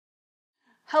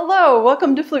Hello,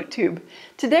 welcome to FluteTube.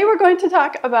 Today we're going to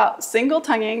talk about single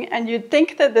tonguing, and you'd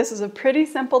think that this is a pretty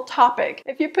simple topic.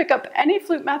 If you pick up any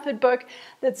flute method book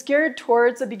that's geared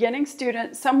towards a beginning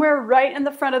student, somewhere right in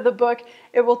the front of the book,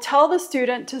 it will tell the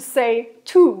student to say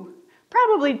tu,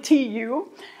 probably tu,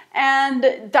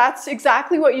 and that's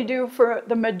exactly what you do for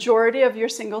the majority of your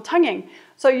single tonguing.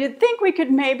 So you'd think we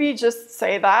could maybe just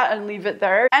say that and leave it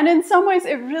there. And in some ways,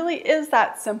 it really is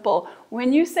that simple.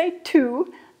 When you say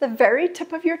tu, the very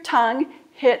tip of your tongue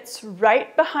hits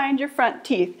right behind your front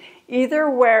teeth, either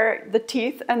where the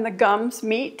teeth and the gums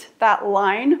meet, that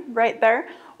line right there,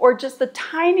 or just the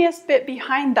tiniest bit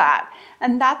behind that.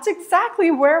 And that's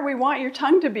exactly where we want your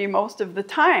tongue to be most of the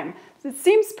time. It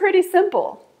seems pretty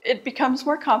simple. It becomes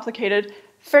more complicated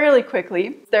fairly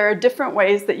quickly. There are different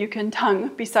ways that you can tongue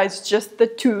besides just the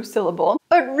tu syllable.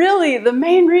 But really, the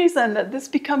main reason that this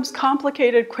becomes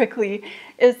complicated quickly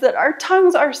is that our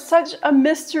tongues are such a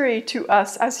mystery to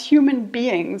us as human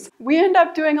beings. We end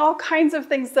up doing all kinds of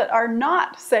things that are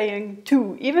not saying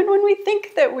tu, even when we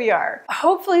think that we are.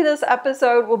 Hopefully this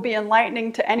episode will be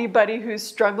enlightening to anybody who's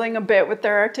struggling a bit with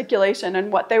their articulation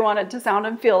and what they want it to sound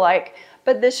and feel like.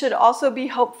 But this should also be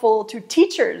helpful to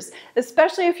teachers,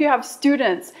 especially if you have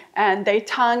students and they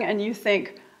tongue and you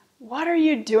think, what are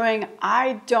you doing?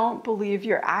 I don't believe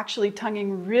you're actually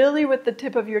tonguing really with the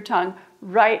tip of your tongue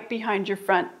right behind your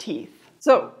front teeth.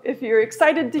 So if you're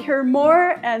excited to hear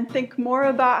more and think more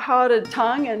about how to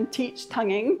tongue and teach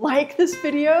tonguing, like this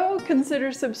video,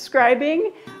 consider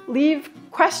subscribing, leave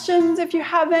questions if you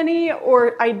have any,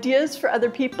 or ideas for other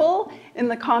people in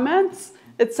the comments,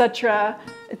 etc.,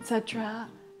 etc.,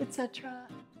 etc.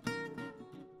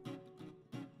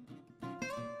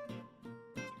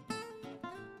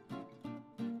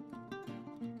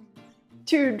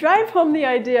 To drive home the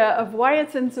idea of why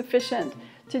it's insufficient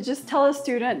to just tell a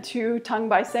student to tongue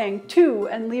by saying tu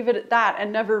and leave it at that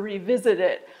and never revisit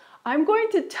it, I'm going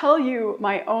to tell you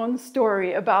my own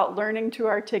story about learning to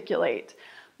articulate.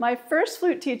 My first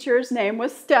flute teacher's name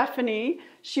was Stephanie.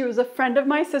 She was a friend of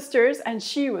my sister's, and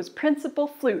she was principal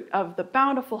flute of the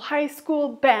Bountiful High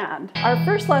School band. Our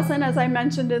first lesson, as I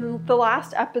mentioned in the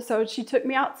last episode, she took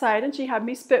me outside and she had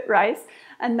me spit rice,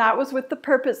 and that was with the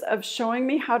purpose of showing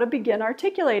me how to begin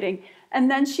articulating. And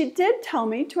then she did tell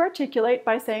me to articulate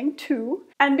by saying tu,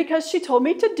 and because she told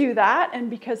me to do that,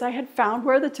 and because I had found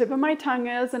where the tip of my tongue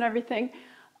is and everything,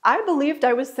 I believed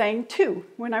I was saying tu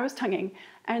when I was tonguing,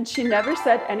 and she never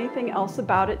said anything else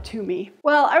about it to me.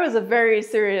 Well, I was a very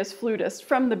serious flutist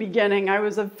from the beginning. I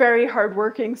was a very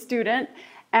hardworking student,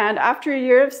 and after a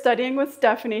year of studying with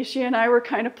Stephanie, she and I were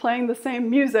kind of playing the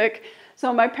same music,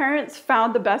 so my parents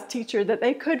found the best teacher that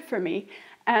they could for me.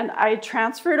 And I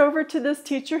transferred over to this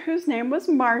teacher whose name was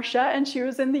Marcia, and she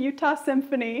was in the Utah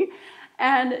Symphony,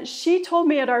 and she told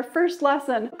me at our first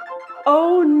lesson,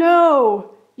 "Oh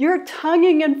no, you're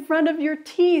tonguing in front of your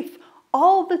teeth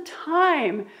all the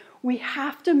time. We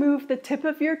have to move the tip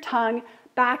of your tongue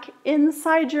back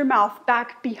inside your mouth,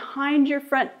 back behind your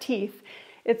front teeth.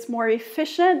 It's more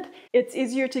efficient. It's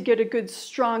easier to get a good,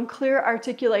 strong, clear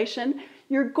articulation.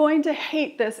 You're going to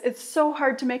hate this. It's so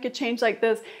hard to make a change like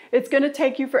this. It's going to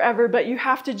take you forever, but you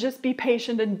have to just be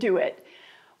patient and do it."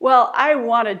 Well, I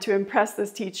wanted to impress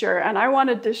this teacher, and I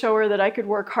wanted to show her that I could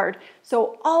work hard.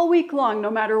 So all week long, no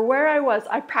matter where I was,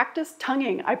 I practiced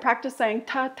tonguing. I practiced saying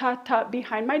ta, ta, ta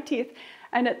behind my teeth.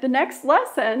 And at the next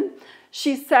lesson,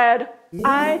 she said,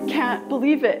 "I can't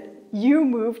believe it. You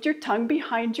moved your tongue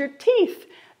behind your teeth.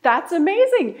 That's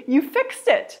amazing. You fixed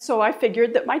it." So I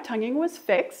figured that my tonguing was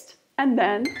fixed, and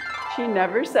then she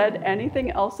never said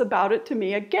anything else about it to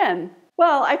me again.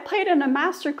 Well, I played in a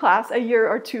master class a year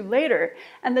or two later,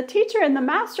 and the teacher in the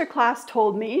master class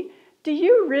told me, "Do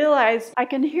you realize I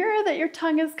can hear that your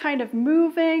tongue is kind of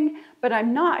moving, but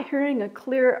I'm not hearing a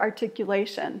clear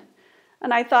articulation?"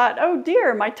 And I thought, oh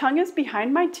dear, my tongue is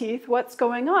behind my teeth, what's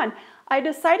going on? I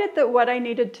decided that what I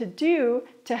needed to do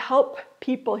to help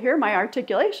people hear my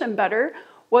articulation better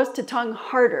was to tongue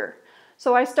harder.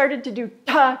 So I started to do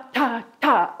ta, ta,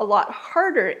 ta a lot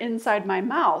harder inside my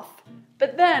mouth.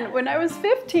 But then, when I was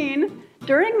 15,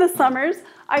 during the summers,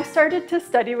 I started to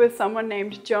study with someone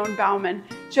named Joan Bauman.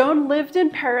 Joan lived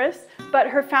in Paris, but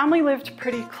her family lived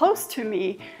pretty close to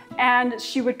me, and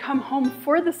she would come home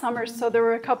for the summers, so there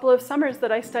were a couple of summers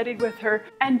that I studied with her.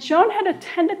 And Joan had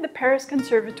attended the Paris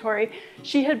Conservatory.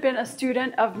 She had been a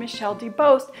student of Michel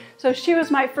Debost, so she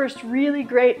was my first really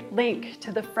great link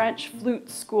to the French flute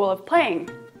school of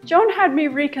playing. Joan had me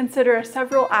reconsider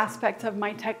several aspects of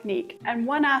my technique, and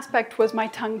one aspect was my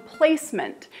tongue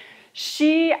placement.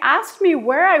 She asked me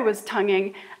where I was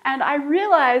tonguing, and I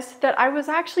realized that I was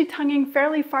actually tonguing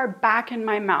fairly far back in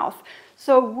my mouth.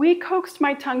 So we coaxed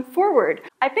my tongue forward.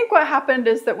 I think what happened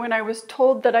is that when I was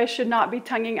told that I should not be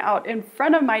tonguing out in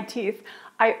front of my teeth,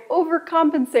 I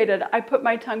overcompensated. I put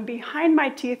my tongue behind my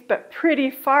teeth, but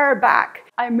pretty far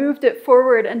back. I moved it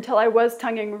forward until I was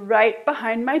tonguing right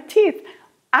behind my teeth,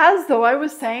 as though I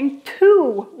was saying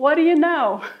two. What do you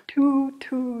know? Two,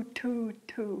 two, two,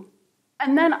 two.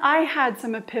 And then I had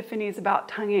some epiphanies about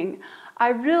tonguing. I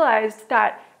realized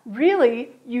that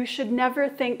really, you should never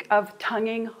think of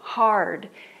tonguing hard.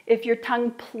 If your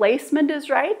tongue placement is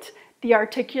right, the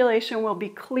articulation will be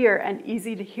clear and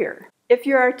easy to hear. If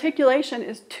your articulation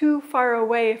is too far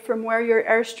away from where your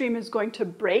airstream is going to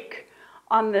break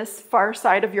on this far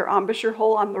side of your embouchure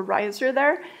hole on the riser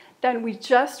there, then we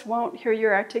just won't hear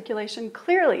your articulation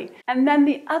clearly. And then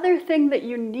the other thing that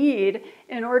you need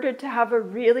in order to have a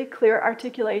really clear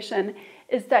articulation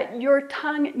is that your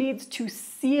tongue needs to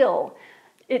seal.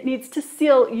 It needs to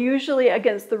seal usually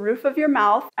against the roof of your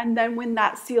mouth, and then when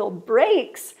that seal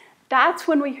breaks, that's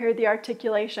when we hear the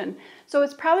articulation. So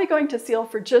it's probably going to seal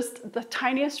for just the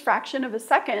tiniest fraction of a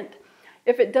second.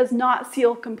 If it does not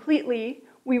seal completely,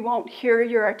 we won't hear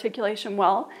your articulation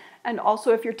well. And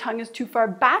also if your tongue is too far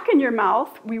back in your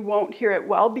mouth, we won't hear it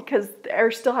well because the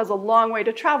air still has a long way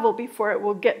to travel before it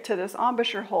will get to this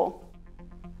embouchure hole.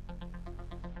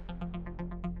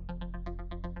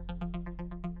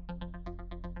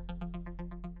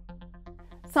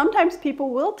 Sometimes people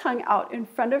will tongue out in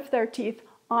front of their teeth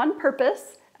on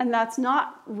purpose, and that's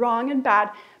not wrong and bad,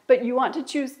 but you want to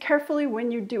choose carefully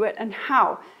when you do it and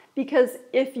how. Because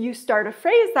if you start a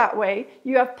phrase that way,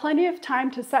 you have plenty of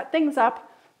time to set things up,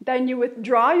 then you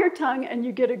withdraw your tongue and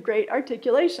you get a great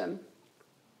articulation.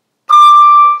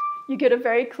 You get a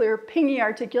very clear pingy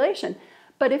articulation.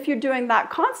 But if you're doing that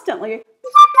constantly,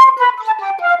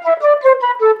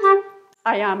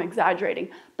 I am exaggerating,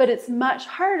 but it's much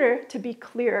harder to be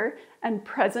clear and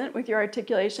present with your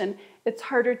articulation. It's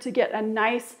harder to get a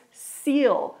nice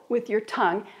seal with your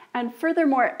tongue. And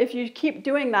furthermore, if you keep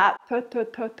doing that,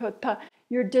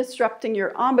 you're disrupting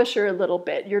your embouchure a little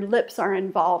bit. Your lips are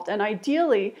involved. And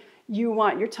ideally, you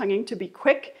want your tonguing to be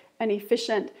quick and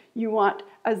efficient. You want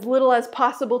as little as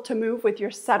possible to move with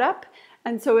your setup.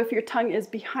 And so if your tongue is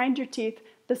behind your teeth,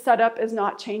 the setup is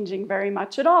not changing very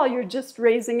much at all. You're just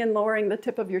raising and lowering the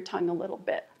tip of your tongue a little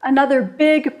bit. Another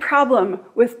big problem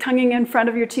with tonguing in front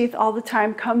of your teeth all the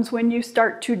time comes when you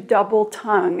start to double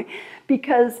tongue,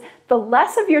 because the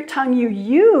less of your tongue you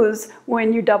use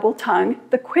when you double tongue,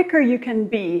 the quicker you can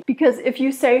be. Because if you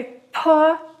say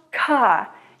ta, ka,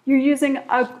 you're using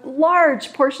a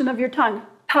large portion of your tongue.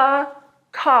 Ta,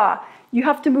 ka. You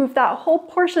have to move that whole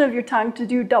portion of your tongue to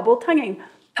do double tonguing.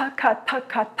 Ta-ka,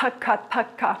 ta-ka, ta-ka,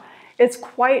 ta-ka. It's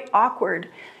quite awkward.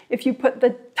 If you put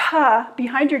the ta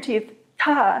behind your teeth,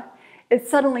 ta, it's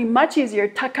suddenly much easier.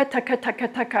 Ta-ka, ta-ka, ta-ka,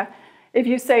 ta-ka. If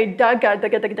you say da-ga,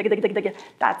 da-ga, da-ga, da-ga, da-ga, da-ga,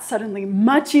 that's suddenly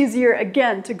much easier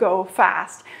again to go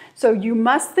fast. So you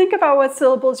must think about what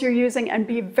syllables you're using and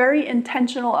be very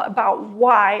intentional about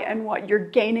why and what you're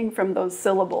gaining from those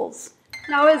syllables.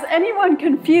 Now, is anyone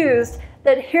confused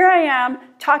that here I am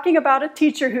talking about a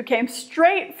teacher who came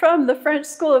straight from the French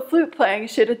School of Flute Playing?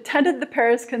 She had attended the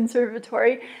Paris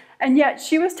Conservatory, and yet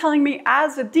she was telling me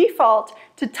as a default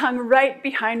to tongue right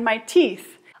behind my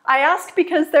teeth. I ask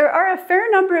because there are a fair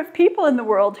number of people in the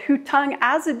world who tongue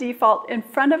as a default in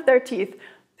front of their teeth,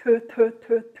 tu, tu,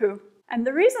 tu, tu. And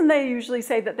the reason they usually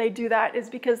say that they do that is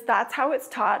because that's how it's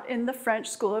taught in the French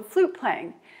School of Flute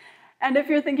Playing. And if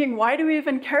you're thinking, why do we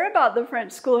even care about the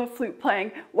French School of Flute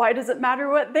Playing? Why does it matter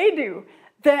what they do?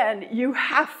 Then you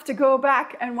have to go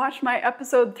back and watch my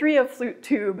episode 3 of Flute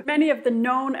Tube. Many of the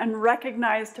known and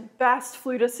recognized best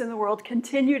flutists in the world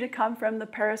continue to come from the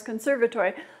Paris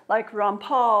Conservatory, like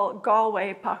Rampal,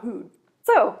 Galway, Pahoud.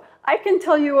 So I can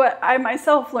tell you what I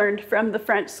myself learned from the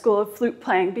French School of Flute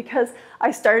Playing, because I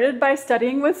started by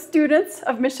studying with students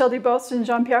of Michel Debost and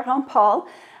Jean-Pierre Rampal.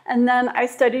 And then I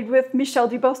studied with Michel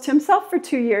Debost himself for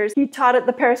 2 years. He taught at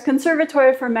the Paris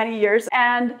Conservatory for many years,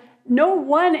 and no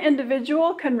one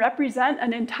individual can represent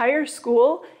an entire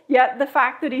school, yet the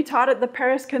fact that he taught at the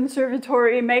Paris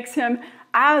Conservatory makes him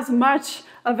as much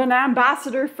of an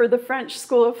ambassador for the French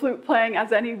School of Flute Playing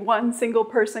as any one single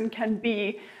person can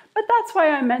be. But that's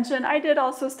why I mentioned I did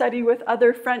also study with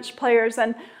other French players,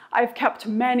 and I've kept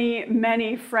many,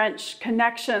 many French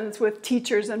connections with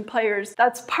teachers and players.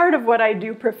 That's part of what I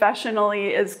do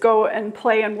professionally, is go and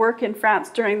play and work in France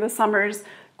during the summers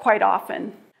quite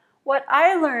often. What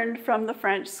I learned from the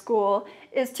French school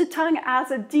is to tongue as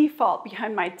a default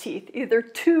behind my teeth, either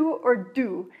tu or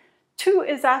du. To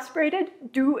is aspirated,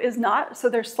 do is not, so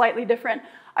they're slightly different.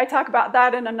 I talk about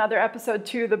that in another episode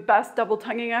too, the best double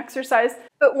tonguing exercise.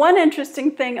 But one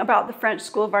interesting thing about the French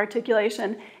School of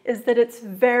Articulation is that it's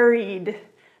varied.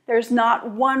 There's not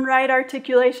one right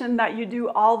articulation that you do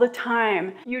all the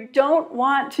time. You don't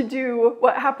want to do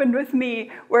what happened with me,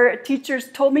 where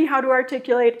teachers told me how to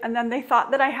articulate and then they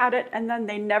thought that I had it and then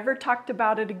they never talked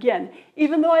about it again.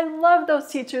 Even though I love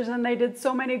those teachers and they did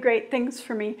so many great things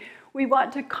for me, we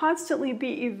want to constantly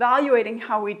be evaluating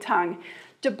how we tongue.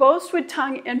 Debost would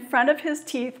tongue in front of his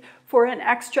teeth for an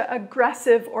extra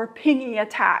aggressive or pingy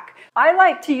attack. I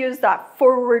like to use that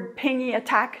forward pingy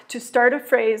attack to start a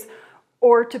phrase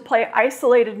or to play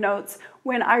isolated notes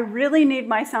when I really need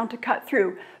my sound to cut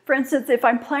through. For instance, if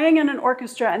I'm playing in an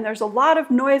orchestra and there's a lot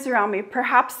of noise around me,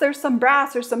 perhaps there's some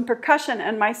brass or some percussion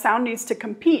and my sound needs to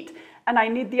compete and I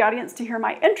need the audience to hear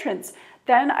my entrance,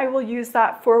 then I will use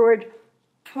that forward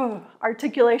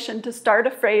articulation to start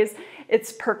a phrase.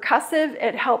 It's percussive,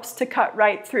 it helps to cut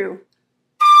right through.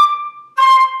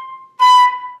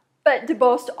 But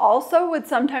Debost also would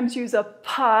sometimes use a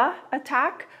pa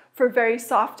attack for very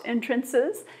soft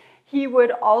entrances. He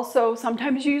would also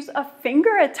sometimes use a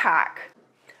finger attack.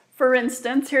 For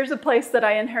instance, here's a place that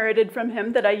I inherited from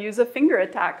him that I use a finger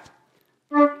attack.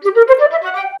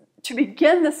 To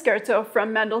begin the scherzo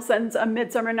from Mendelssohn's A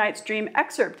Midsummer Night's Dream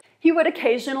excerpt, he would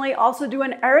occasionally also do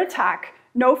an air attack.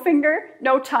 No finger,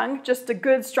 no tongue, just a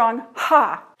good strong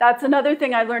ha. That's another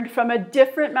thing I learned from a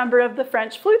different member of the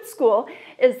French flute school,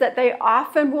 is that they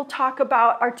often will talk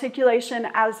about articulation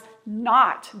as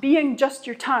not being just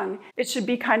your tongue. It should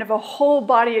be kind of a whole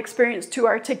body experience to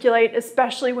articulate,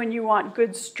 especially when you want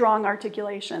good, strong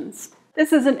articulations.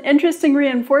 This is an interesting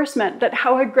reinforcement that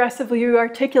how aggressively you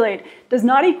articulate does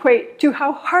not equate to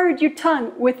how hard you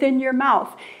tongue within your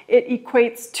mouth. It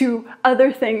equates to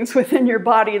other things within your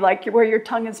body, like where your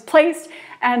tongue is placed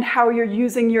and how you're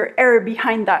using your air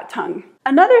behind that tongue.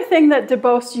 Another thing that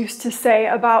Debost used to say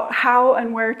about how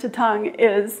and where to tongue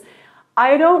is,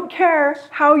 I don't care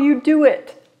how you do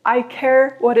it. I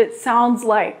care what it sounds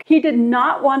like. He did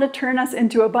not want to turn us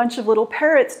into a bunch of little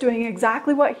parrots doing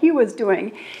exactly what he was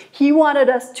doing. He wanted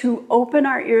us to open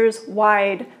our ears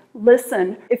wide,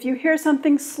 listen. If you hear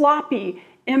something sloppy,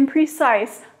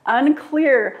 imprecise,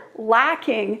 unclear,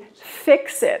 lacking,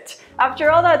 fix it. After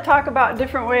all that talk about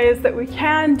different ways that we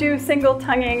can do single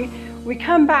tonguing, we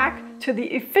come back to the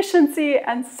efficiency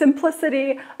and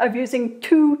simplicity of using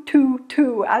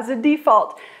two as a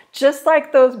default. Just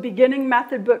like those beginning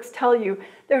method books tell you.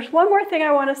 There's one more thing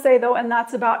I want to say though, and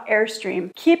that's about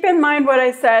airstream. Keep in mind what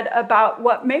I said about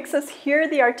what makes us hear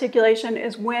the articulation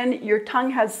is when your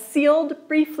tongue has sealed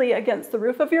briefly against the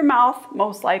roof of your mouth,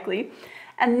 most likely,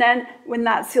 and then when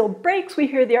that seal breaks, we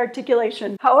hear the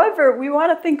articulation. However, we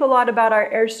want to think a lot about our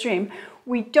airstream.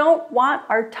 We don't want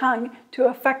our tongue to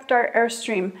affect our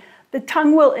airstream. The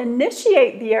tongue will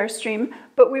initiate the airstream,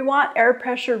 but we want air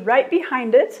pressure right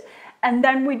behind it. And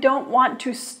then we don't want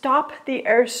to stop the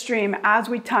airstream as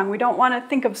we tongue. We don't want to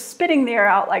think of spitting the air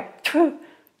out like tuh,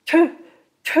 tuh,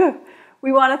 tuh.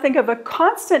 We want to think of a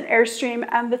constant airstream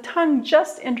and the tongue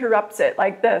just interrupts it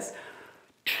like this.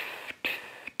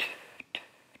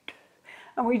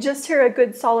 And we just hear a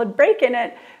good solid break in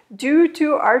it due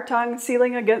to our tongue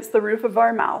sealing against the roof of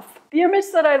our mouth. The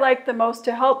image that I like the most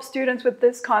to help students with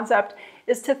this concept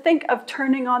is to think of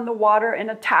turning on the water in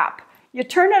a tap. You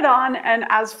turn it on, and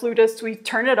as flutists, we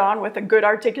turn it on with a good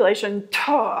articulation,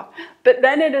 ta, but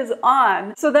then it is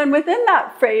on. So then within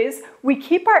that phrase, we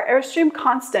keep our airstream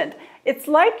constant. It's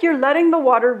like you're letting the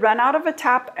water run out of a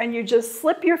tap and you just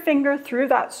slip your finger through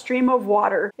that stream of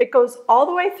water. It goes all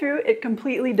the way through, it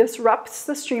completely disrupts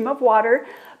the stream of water,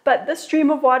 but the stream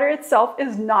of water itself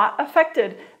is not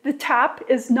affected. The tap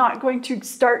is not going to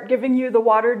start giving you the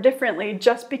water differently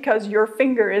just because your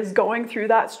finger is going through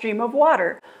that stream of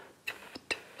water.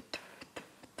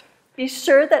 Be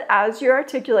sure that as you're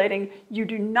articulating, you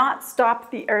do not stop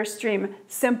the airstream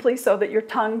simply so that your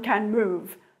tongue can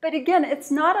move. But again, it's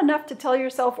not enough to tell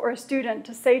yourself or a student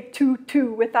to say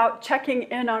tu without checking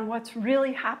in on what's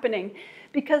really happening.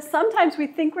 Because sometimes we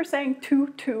think we're saying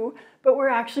tu, but we're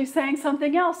actually saying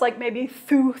something else, like maybe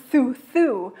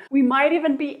thu. We might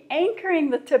even be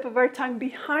anchoring the tip of our tongue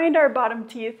behind our bottom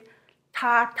teeth,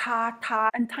 ta,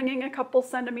 and tonguing a couple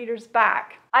centimeters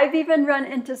back. I've even run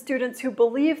into students who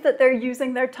believe that they're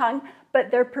using their tongue, but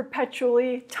they're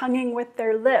perpetually tonguing with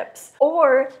their lips.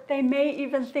 Or they may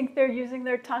even think they're using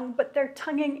their tongue, but they're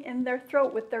tonguing in their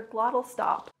throat with their glottal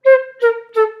stop.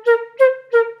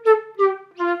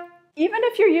 Even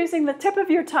if you're using the tip of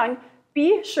your tongue,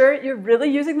 be sure you're really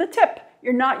using the tip.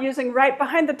 You're not using right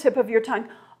behind the tip of your tongue.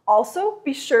 Also,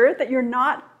 be sure that you're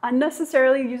not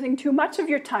unnecessarily using too much of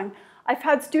your tongue. I've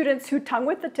had students who tongue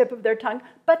with the tip of their tongue,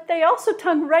 but they also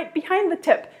tongue right behind the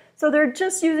tip. So they're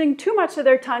just using too much of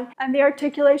their tongue and the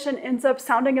articulation ends up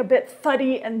sounding a bit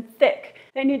thuddy and thick.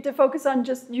 They need to focus on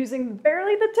just using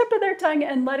barely the tip of their tongue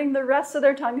and letting the rest of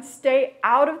their tongue stay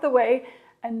out of the way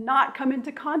and not come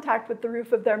into contact with the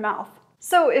roof of their mouth.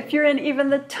 So if you're in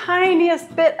even the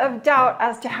tiniest bit of doubt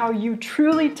as to how you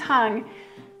truly tongue,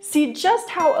 see just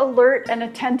how alert and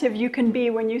attentive you can be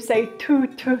when you say tu,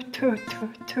 tu, tu, tu,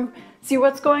 tu. See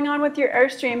what's going on with your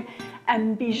airstream,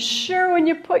 and be sure when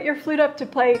you put your flute up to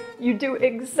play, you do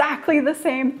exactly the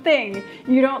same thing.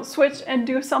 You don't switch and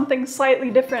do something slightly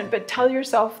different, but tell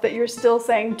yourself that you're still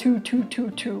saying tu, tu,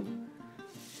 tu, tu.